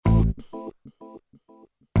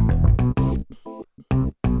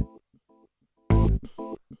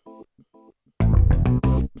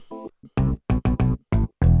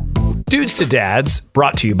Dudes to Dads,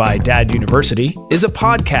 brought to you by Dad University, is a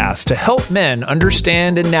podcast to help men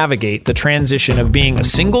understand and navigate the transition of being a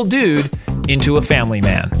single dude into a family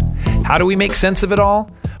man. How do we make sense of it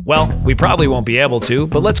all? Well, we probably won't be able to,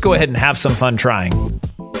 but let's go ahead and have some fun trying.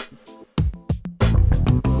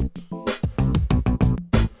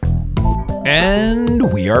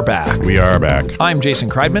 And we are back. We are back. I'm Jason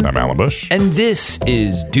Kreidman. I'm Alan Bush. And this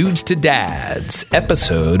is Dudes to Dads,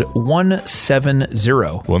 episode 170.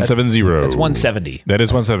 170. That's 170. That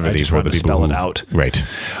is 170. I just for wanted the to people spell it who- out. Right.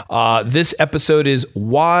 This episode is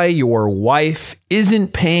why your wife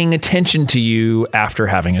isn't paying attention to you after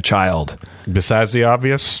having a child. Besides the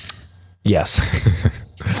obvious, Yes.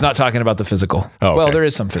 It's not talking about the physical. Oh, okay. Well, there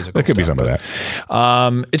is some physical there could be stuff, some of that.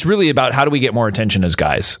 but, it's really about how do we get more attention as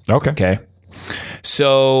guys. Okay.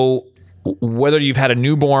 So whether you've had a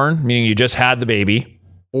newborn, meaning you just had the baby,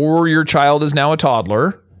 or your child is now a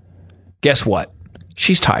toddler, guess what?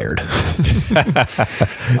 She's tired. End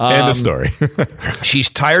of story. She's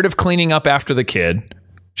tired of cleaning up after the kid.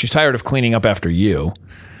 She's tired of cleaning up after you.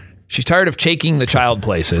 She's tired of taking the child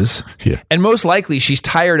places. Yeah. And most likely, she's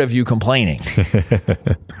tired of you complaining.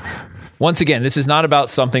 Once again, this is not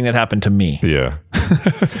about something that happened to me. Yeah.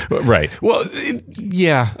 Right. Well,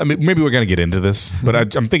 yeah. I mean, maybe we're going to get into this,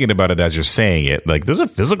 but I'm thinking about it as you're saying it. Like, there's a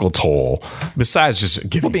physical toll besides just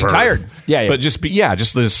giving being birth. tired. Yeah. But just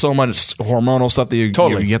there's so much hormonal stuff that you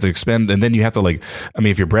have to expend, and then you have to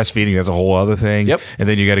if you're breastfeeding, that's a whole other thing. Yep. And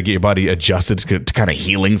then you got to get your body adjusted to kind of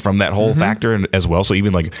healing from that whole factor and as well. So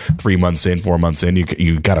even like 3 months in, 4 months in,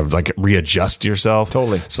 you got to like readjust yourself.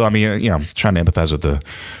 Totally. So I mean, I'm trying to empathize with the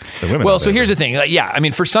women. Well, so here's the thing.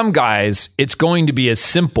 For some guys, it's going to be as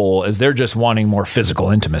simple as they're just wanting more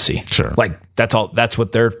physical intimacy. Sure. Like that's all. That's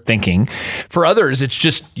what they're thinking. For others, it's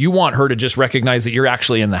just you want her to just recognize that you're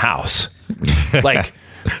actually in the house. Like,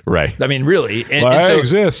 right. I mean, really. And I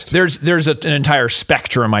exist. There's an entire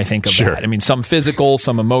spectrum, I think, of Sure. that. I mean, some physical,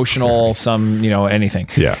 some emotional, some anything.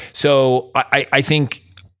 Yeah. So I think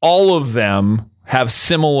all of them have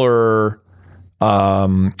similar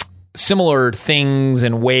things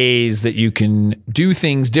and ways that you can do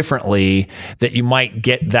things differently that you might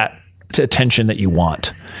get that attention that you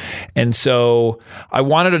want. And so I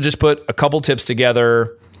wanted to just put a couple tips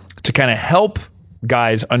together to kind of help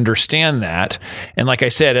guys understand that. And like I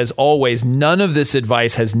said, as always, none of this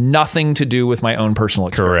advice has nothing to do with my own personal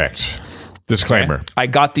experience. Correct. Disclaimer. I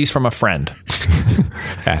got these from a friend.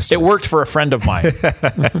 Asked It worked for a friend of mine.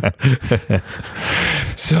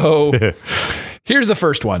 So here's the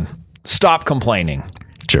first one. Stop complaining.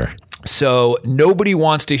 Sure. So nobody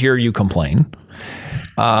wants to hear you complain.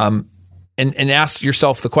 And ask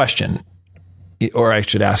yourself the question, or I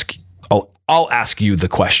should ask, I'll ask you the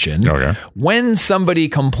question. Okay. When somebody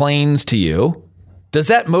complains to you, does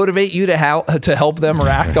that motivate you to help them or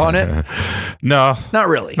act on it? No. Not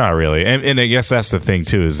really. Not really. And I guess that's the thing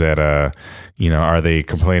too, is that, are they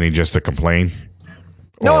complaining just to complain?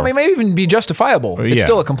 No, I mean, it may even be justifiable. It's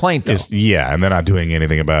still a complaint, though. And they're not doing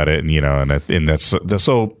anything about it, and that's so. There's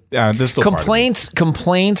still Complaints.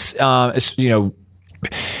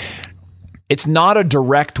 It's not a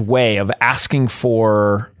direct way of asking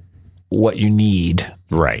for what you need,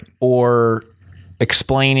 right? Or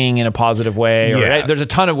explaining in a positive way. Yeah. Or, there's a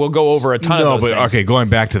ton of. We'll go over a ton of those things. Okay, going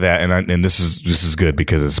back to that, and this is good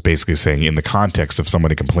because it's basically saying in the context of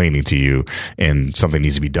somebody complaining to you and something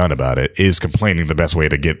needs to be done about it, is complaining the best way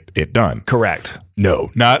to get it done? Correct.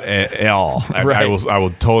 No, not at all. Right. I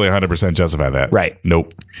will totally 100% justify that. Right.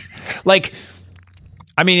 Nope. Like,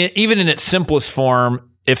 I mean, even in its simplest form,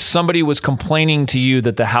 if somebody was complaining to you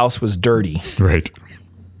that the house was dirty, Right.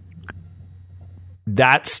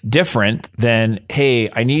 that's different than, hey,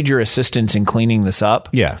 I need your assistance in cleaning this up.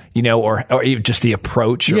 Yeah. Or even just the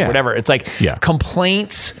approach or whatever. It's like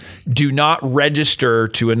complaints do not register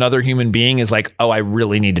to another human being as like, oh, I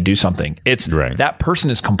really need to do something. It's that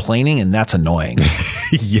person is complaining and that's annoying.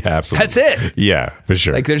 Yeah, absolutely. That's it. Yeah, for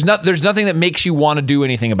sure. Like there's nothing that makes you want to do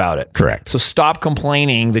anything about it. Correct. So stop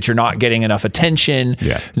complaining that you're not getting enough attention,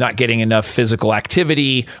 not getting enough physical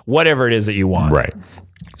activity, whatever it is that you want. Right.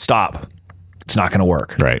 Stop. It's not going to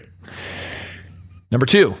work. Right. Number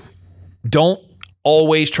 2, don't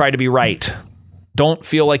always try to be right. Don't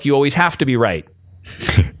feel like you always have to be right.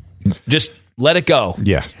 Just let it go.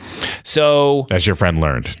 Yeah. So as your friend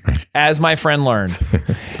learned. As my friend learned.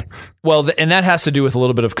 Well, and that has to do with a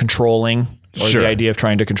little bit of controlling, or the idea of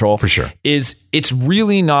trying to control. For sure. It's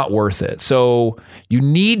really not worth it. So you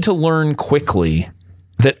need to learn quickly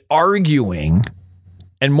that arguing,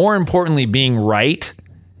 and more importantly, being right,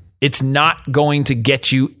 it's not going to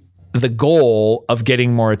get you the goal of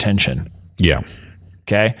getting more attention. Yeah.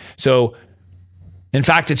 Okay. So In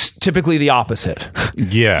fact, it's typically the opposite.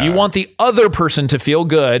 Yeah. You want the other person to feel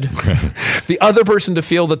good, the other person to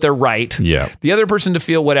feel that they're right, the other person to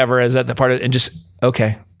feel whatever is at the part of, and just,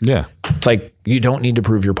 okay. Yeah. It's like, you don't need to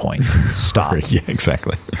prove your point. Stop. Yeah,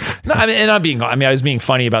 exactly. No, I was being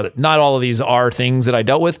funny about it. Not all of these are things that I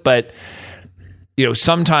dealt with, but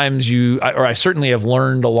sometimes I certainly have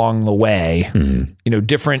learned along the way,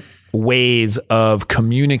 different ways of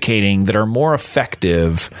communicating that are more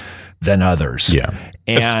effective than others. Yeah.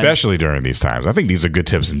 And especially during these times. I think these are good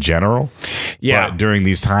tips in general. Yeah. But during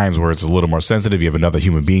these times where it's a little more sensitive, you have another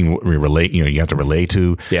human being you have to relate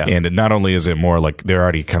to. Yeah. And not only is it more like they're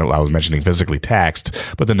already kind of, I was mentioning, physically taxed,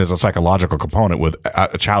 but then there's a psychological component with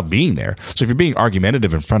a child being there. So if you're being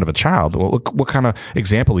argumentative in front of a child, well, what kind of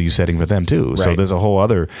example are you setting for them too? Right. So there's a whole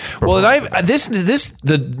other. Well,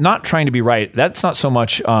 the not trying to be right. That's not so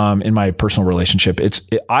much in my personal relationship.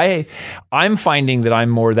 I'm finding that I'm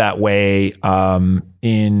more that way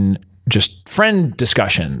in just friend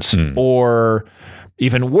discussions or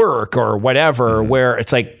even work or whatever, where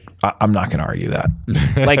it's like, I'm not going to argue that.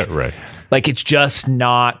 Like, right. Like it's just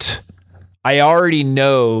not, I already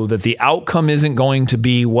know that the outcome isn't going to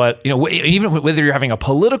be what, even whether you're having a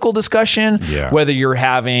political discussion, whether you're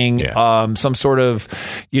having some sort of,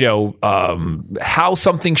 how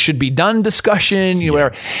something should be done discussion,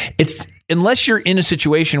 whatever. It's, unless you're in a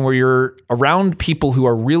situation where you're around people who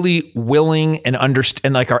are really willing and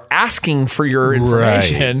understand, like are asking for your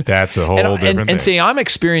information. Right. That's a whole different thing. And say, I'm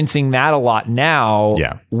experiencing that a lot now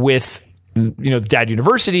with, Dad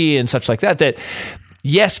University and such like that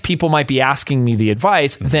yes, people might be asking me the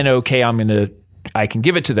advice, then okay, I can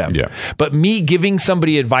give it to them. Yeah. But me giving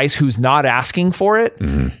somebody advice who's not asking for it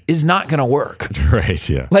is not going to work. Right.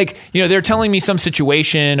 Yeah. Like, they're telling me some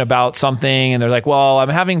situation about something and they're like, well, I'm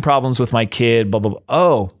having problems with my kid, blah, blah, blah.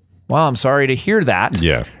 Oh, well, I'm sorry to hear that.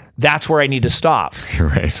 Yeah. That's where I need to stop.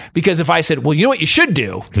 Right. Because if I said, well, you know what you should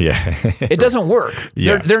do? Yeah. It doesn't work.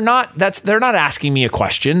 Yeah. They're not asking me a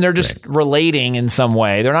question. They're just relating in some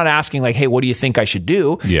way. They're not asking like, hey, what do you think I should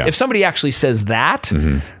do? Yeah. If somebody actually says that,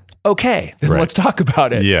 okay, then let's talk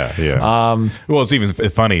about it. Yeah, yeah. Well, it's even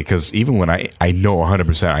funny because even when I know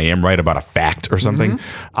 100% I am right about a fact or something,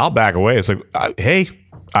 I'll back away. It's like, hey,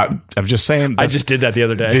 I'm just saying. I just did that the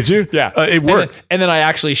other day. Did you? Yeah. It worked. And then I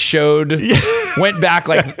actually went back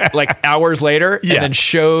like hours later and then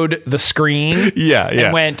showed the screen. Yeah, yeah.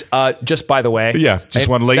 And went, just by the way. Yeah, just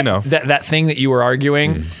want to let you know. That thing that you were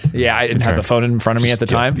arguing, I didn't have the phone in front of me at the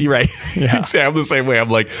time. You're right. Yeah. Exactly. I'm the same way. I'm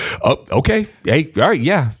like, oh, okay. Hey, all right,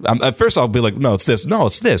 yeah. At first I'll be like, no, it's this. No,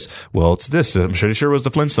 it's this. Well, it's this. I'm pretty sure it was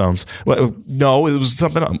the Flintstones. Well, no, it was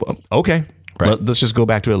something else. Okay. Right. Let's just go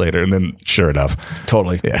back to it later, and then sure enough,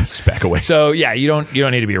 totally, just back away. So you don't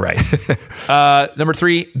need to be right. Number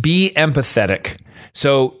 3, be empathetic.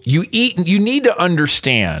 So you need to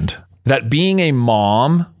understand that being a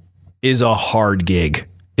mom is a hard gig.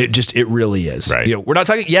 It really is. Right. We're not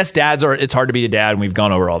talking. Yes, it's hard to be a dad, and we've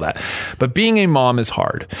gone over all that. But being a mom is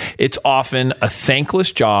hard. It's often a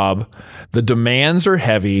thankless job. The demands are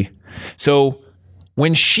heavy. So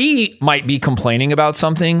when she might be complaining about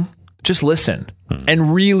something, just listen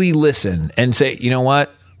and really listen and say, you know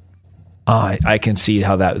what? I can see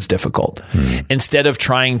how that is difficult. Instead of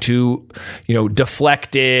trying to,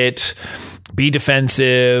 deflect it, be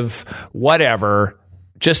defensive, whatever,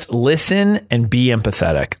 just listen and be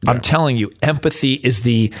empathetic. Yeah. I'm telling you, empathy is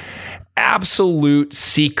the absolute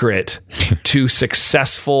secret to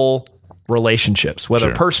successful relationships,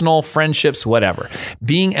 whether personal, friendships, whatever.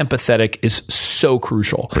 Being empathetic is so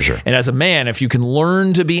crucial. For sure. And as a man, if you can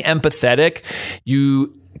learn to be empathetic,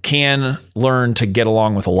 you can learn to get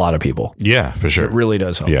along with a lot of people. Yeah, for sure. It really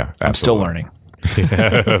does help. Yeah, absolutely. I'm still learning.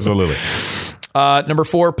 Yeah, absolutely. Number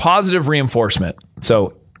 4, positive reinforcement.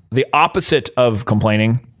 So the opposite of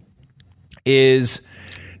complaining is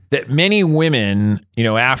that many women,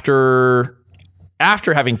 after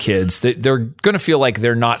having kids, they're going to feel like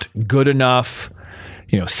they're not good enough,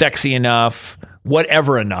 sexy enough,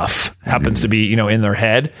 whatever enough happens to be, in their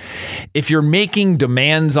head. If you're making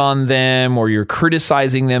demands on them or you're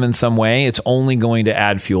criticizing them in some way, it's only going to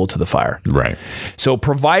add fuel to the fire. Right. So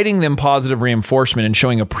providing them positive reinforcement and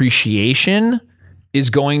showing appreciation is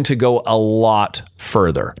going to go a lot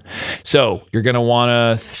further. So you're going to want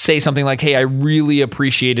to say something like, hey, I really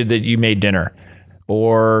appreciated that you made dinner.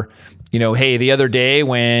 Or, hey, the other day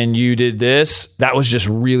when you did this, that was just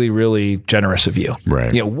really, really generous of you.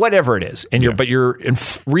 Right. Whatever it is. And you're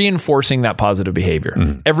reinforcing that positive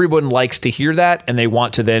behavior. Everyone likes to hear that and they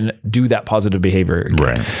want to then do that positive behavior again.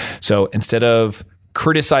 Right. So instead of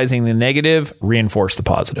criticizing the negative, reinforce the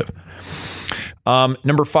positive.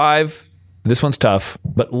 Number 5, this one's tough,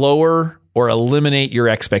 but lower or eliminate your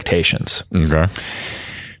expectations. Okay.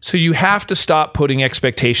 So you have to stop putting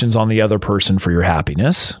expectations on the other person for your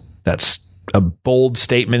happiness. That's a bold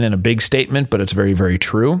statement and a big statement, but it's very, very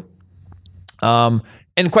true.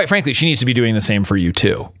 And quite frankly, she needs to be doing the same for you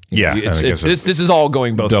too. Yeah. This is all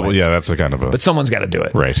going both ways. Yeah, that's a kind of a... But someone's got to do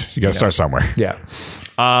it. Right. You got to start somewhere. Yeah.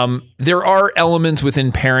 There are elements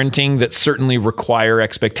within parenting that certainly require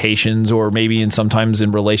expectations, or maybe sometimes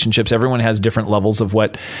in relationships, everyone has different levels of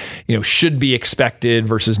what, should be expected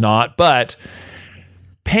versus not. But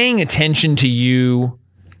paying attention to you,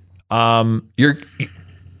 you're,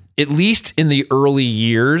 at least in the early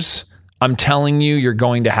years, I'm telling you, you're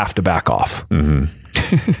going to have to back off. Mm-hmm.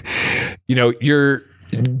 You're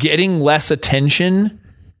getting less attention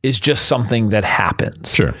is just something that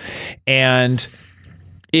happens. Sure. And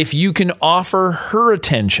if you can offer her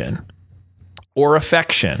attention or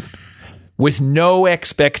affection with no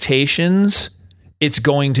expectations, it's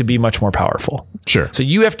going to be much more powerful. Sure. So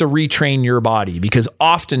you have to retrain your body, because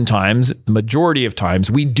oftentimes, the majority of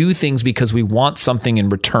times, we do things because we want something in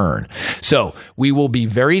return. So we will be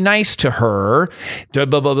very nice to her, blah,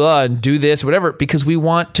 blah, blah, and do this, whatever, because we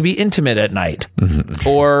want to be intimate at night. Mm-hmm.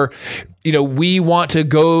 Or, we want to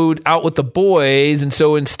go out with the boys. And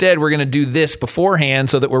so instead we're going to do this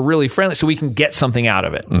beforehand so that we're really friendly, so we can get something out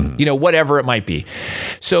of it, whatever it might be.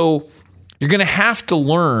 So you're going to have to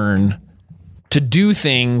learn to do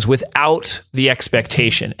things without the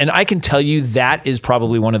expectation. And I can tell you that is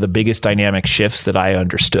probably one of the biggest dynamic shifts that I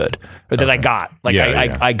understood, or that I got.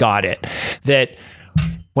 I got it. That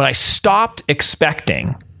when I stopped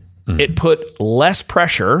expecting, it put less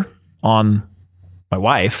pressure on my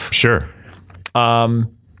wife. Sure. And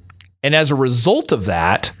as a result of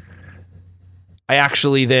that, I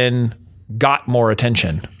actually then got more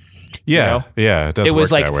attention. Yeah. Yeah. It does work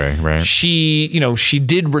that way, right? She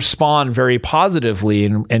did respond very positively,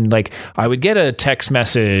 and like I would get a text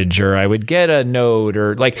message, or I would get a note,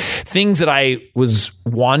 or like things that I was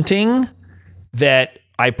wanting that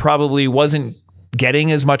I probably wasn't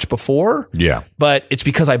getting as much before. Yeah. But it's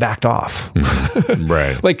because I backed off.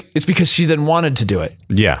 Right. Like it's because she then wanted to do it.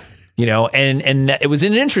 Yeah. And it was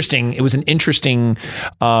an interesting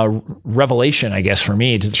revelation, I guess, for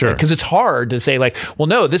me. Sure. Because it's hard to say like, well,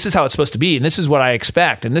 no, this is how it's supposed to be, and this is what I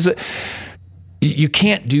expect, and you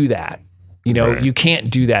can't do that. Right. You can't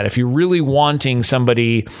do that if you're really wanting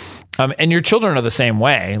somebody, and your children are the same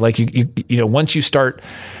way. Like you once you start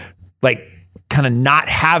like kind of not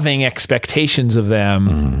having expectations of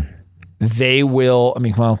them. They will,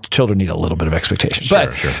 children need a little bit of expectation,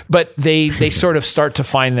 but they sort of start to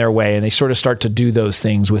find their way, and they sort of start to do those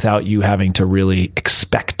things without you having to really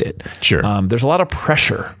expect it. Sure. There's a lot of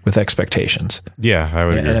pressure with expectations. Yeah, I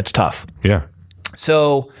would agree. And it's tough. Yeah.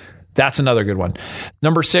 So that's another good one.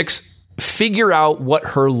 Number 6, figure out what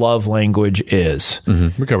her love language is.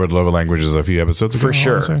 Mm-hmm. We covered love languages a few episodes ago. For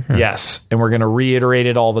sure. Yeah. Yes. And we're going to reiterate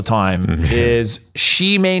it all the time, is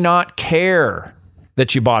she may not care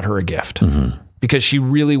that you bought her a gift because she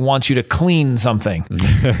really wants you to clean something.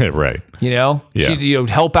 Right. Yeah. She,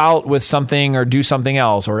 help out with something or do something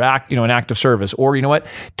else, or act, an act of service, or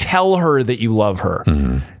tell her that you love her.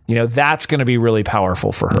 That's going to be really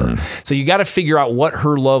powerful for her. So you got to figure out what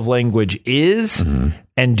her love language is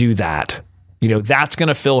and do that. That's going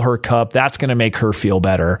to fill her cup. That's going to make her feel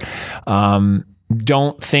better.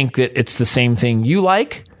 Don't think that it's the same thing you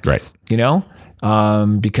like. Right.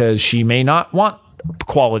 Because she may not want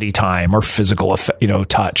quality time or physical,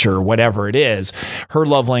 touch or whatever it is. Her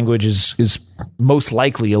love language is most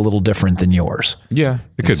likely a little different than yours. Yeah,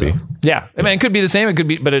 it could be. Yeah. It could be the same. It could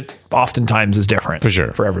be, but it oftentimes is different. For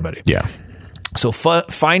sure. For everybody. Yeah. So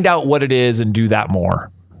find out what it is and do that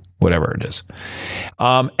more, whatever it is.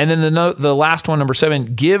 And then the last one, number 7,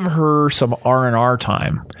 give her some R&R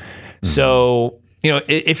time. So,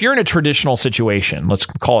 if you're in a traditional situation, let's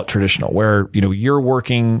call it traditional, where, you're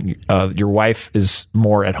working, your wife is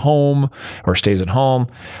more at home or stays at home.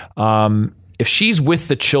 If she's with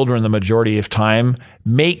the children the majority of time,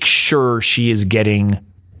 make sure she is getting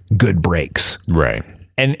good breaks. Right.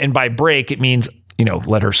 And by break, it means,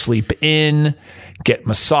 let her sleep in, get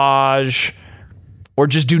massage, or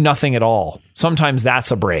just do nothing at all. Sometimes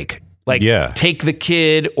that's a break. Like, take the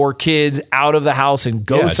kid or kids out of the house and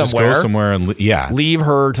go somewhere. Just go somewhere and leave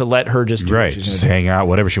her to let her just do right. Just hang out,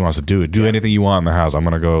 whatever she wants to do. Do anything you want in the house. I'm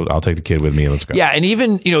gonna go. I'll take the kid with me. Let's go. Yeah, and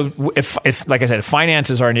even if like I said, if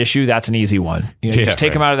finances are an issue, that's an easy one. Just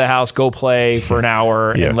take them out of the house, go play for an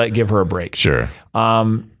hour, and give her a break. Sure.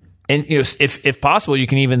 And And if possible, you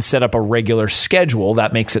can even set up a regular schedule.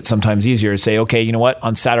 That makes it sometimes easier to say, okay, you know what,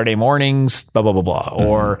 on Saturday mornings, blah, blah, blah, blah.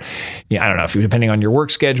 Or, I don't know, if depending on your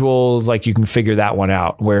work schedules, like you can figure that one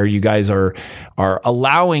out where you guys are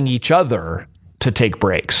allowing each other to take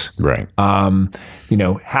breaks. Right.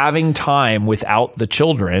 Having time without the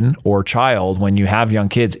children or child when you have young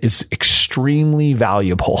kids is extremely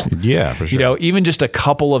valuable. Yeah, for sure. Even just a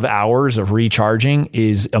couple of hours of recharging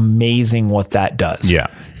is amazing what that does. Yeah.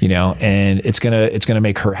 And it's gonna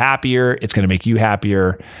make her happier. It's gonna make you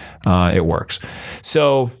happier. It works.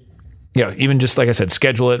 So, even just like I said,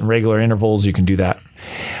 schedule it in regular intervals. You can do that.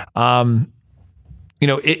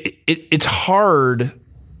 It's hard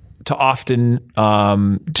to often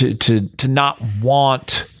to not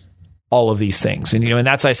want all of these things. And, and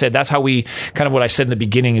that's how we kind of what I said in the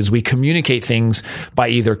beginning is we communicate things by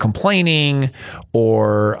either complaining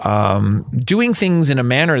or doing things in a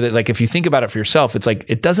manner that, like, if you think about it for yourself, it's like,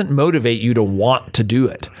 it doesn't motivate you to want to do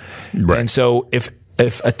it. Right. And so if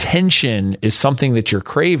attention is something that you're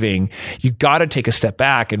craving, you got to take a step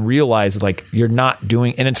back and realize that, like, you're not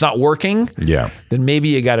doing, and it's not working. Yeah. Then maybe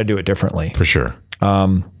you got to do it differently. For sure.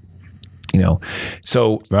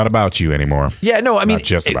 So it's not about you anymore. Yeah, no, I mean,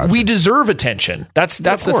 we deserve attention. That's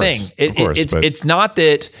the thing. It's not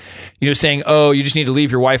that, saying, oh, you just need to leave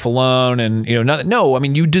your wife alone and, no, I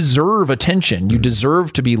mean, you deserve attention. You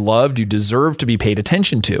deserve to be loved. You deserve to be paid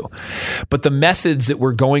attention to. But the methods that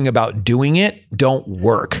we're going about doing it don't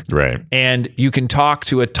work. Right. And you can talk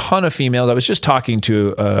to a ton of females. I was just talking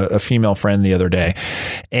to a female friend the other day,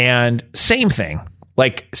 and same thing.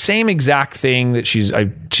 Like, same exact thing that she's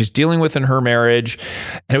dealing with in her marriage.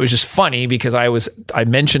 And it was just funny because I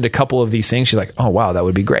mentioned a couple of these things. She's like, oh, wow, that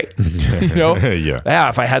would be great. Yeah,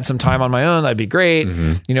 if I had some time on my own, that'd be great.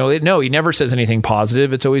 No, he never says anything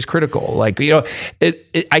positive. It's always critical. Like,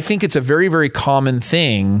 I think it's a very, very common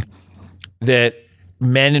thing that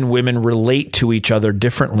men and women relate to each other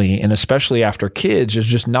differently, and especially after kids, is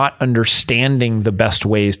just not understanding the best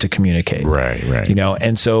ways to communicate. Right.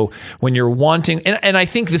 And so when you're wanting, and I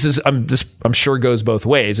think this I'm sure goes both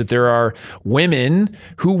ways, that there are women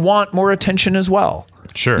who want more attention as well.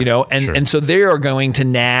 Sure. And so they are going to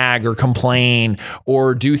nag or complain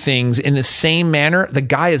or do things in the same manner. The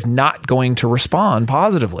guy is not going to respond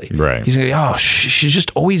positively. Right. He's going to go, oh, she's just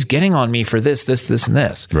always getting on me for this, and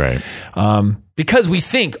this. Right. Because we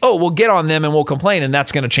think, oh, we'll get on them and we'll complain, and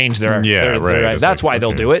that's going to change their right. That's why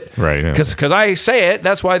they'll do it. Right. Because I say it,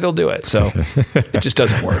 that's why they'll do it. So it just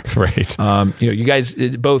doesn't work. Right. You guys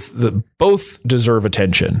both deserve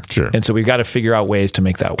attention. Sure. And so we've got to figure out ways to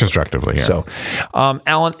make that work constructively. Yeah. So,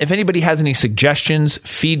 Alan, if anybody has any suggestions,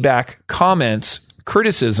 feedback, comments,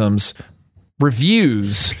 criticisms,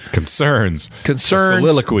 reviews, concerns,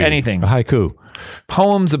 soliloquy, anything, a haiku,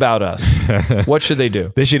 poems about us, what should they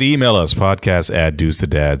do? They should email us,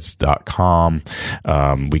 podcast@dudesdads.com.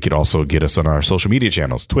 We could also get us on our social media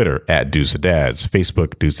channels, Twitter @DudesToDads,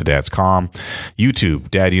 Facebook DudesToDads.com, YouTube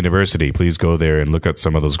Dad University. Please go there and look at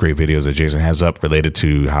some of those great videos that Jason has up related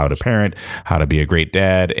to how to parent, how to be a great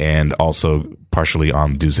dad, and also partially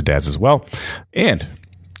on Dudes to Dads as well. And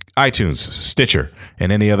iTunes, Stitcher,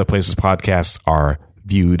 and any other places podcasts are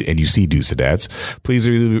viewed and you see Dudes to Dads, please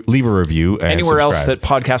leave a review. And anywhere subscribe. else that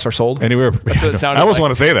podcasts are sold? Anywhere. That's what it sounded I always like.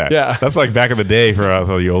 want to say that. Yeah. That's like back in the day for all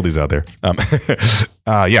the oldies out there.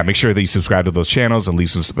 Make sure that you subscribe to those channels and leave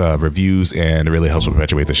some reviews, and it really helps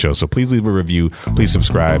perpetuate the show. So please leave a review, please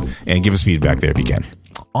subscribe, and give us feedback there if you can.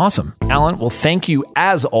 Awesome. Alan, well, thank you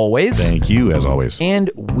as always. Thank you as always.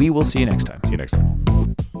 And we will see you next time. See you next time.